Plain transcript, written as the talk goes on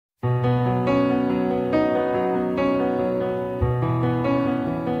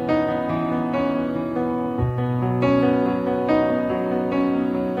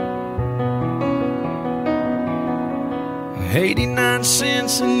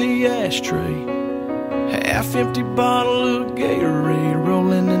the ashtray, half-empty bottle of Gatorade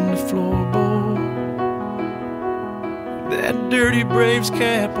rolling in the floorboard. That dirty Braves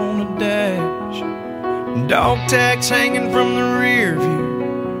cap on the dash, dog tags hanging from the rear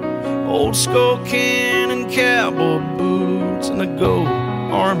view, old Skoal can and cowboy boots, and a gold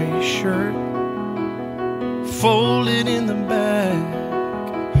army shirt folded in the back.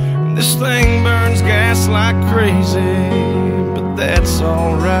 This thing burns gas like crazy, but that's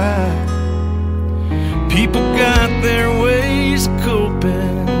alright. People got their ways of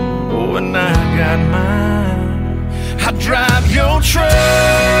coping, oh, and I got mine. I drive your truck,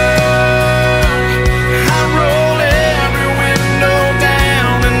 I roll every window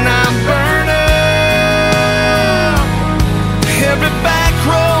down, and I burn up every back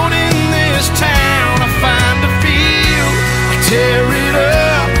road in this town. I find a field, I tear it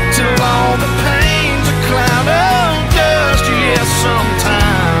up till all the pain's a cloud of dust. Yeah,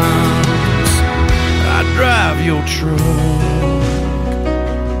 sometimes I drive your truck.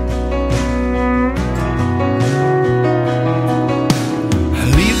 I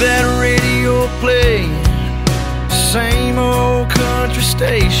leave that radio playing, same old country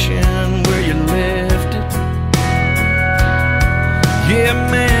station where you left it. Yeah,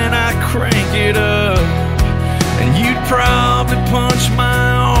 man, I crank it up, and you'd probably punch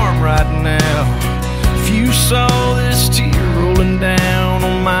my arm right now if you saw this tear rolling down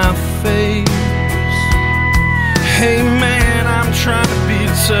on my face. Hey man, I'm trying to be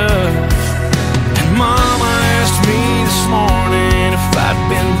tough, and Mama asked me this morning if I'd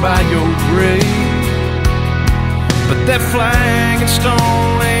been by your grave, but that flag and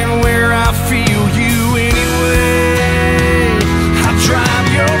stone ain't where I feel you anyway. I drive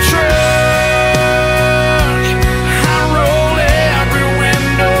your truck,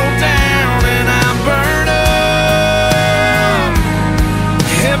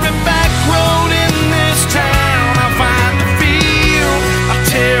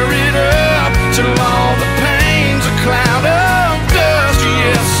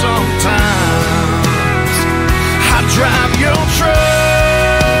 drive your truck.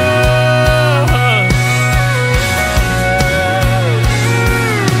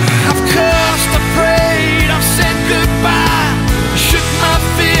 I've cussed, I prayed, I've said goodbye, shook my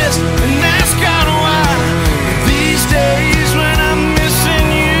fist and asked God why. These days when I'm missing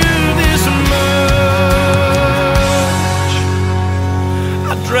you this much,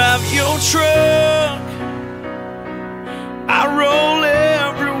 I drive your truck, I roll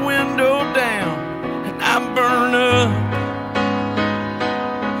every window down, and I burn up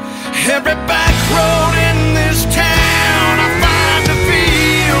every back road in this town. I find a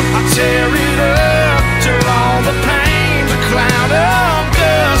field, I tear it up till all the pain's a cloud of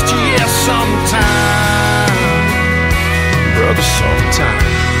dust. Yeah, sometime, brother, sometime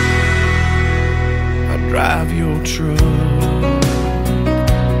I drive your truck.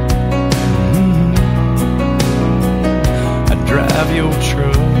 I drive your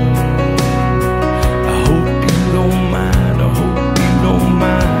truck. I hope you don't mind, I hope you don't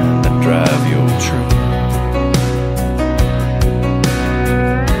mind. I drive your truck.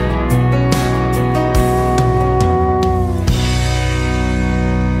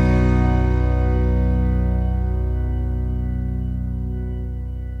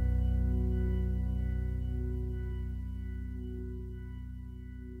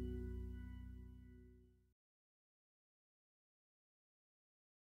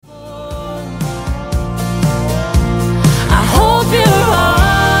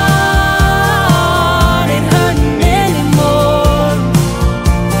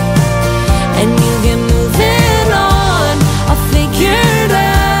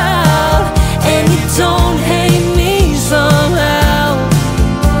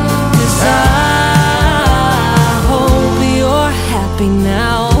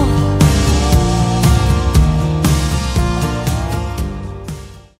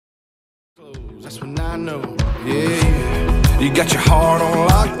 That's when I know, yeah. You got your heart on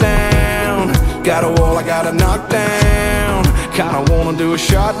lockdown, got a wall I gotta knock down. Kinda wanna do a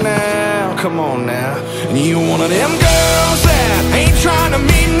shot now, come on now. And you one of them girls that ain't trying to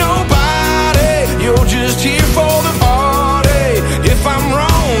meet nobody, you're just here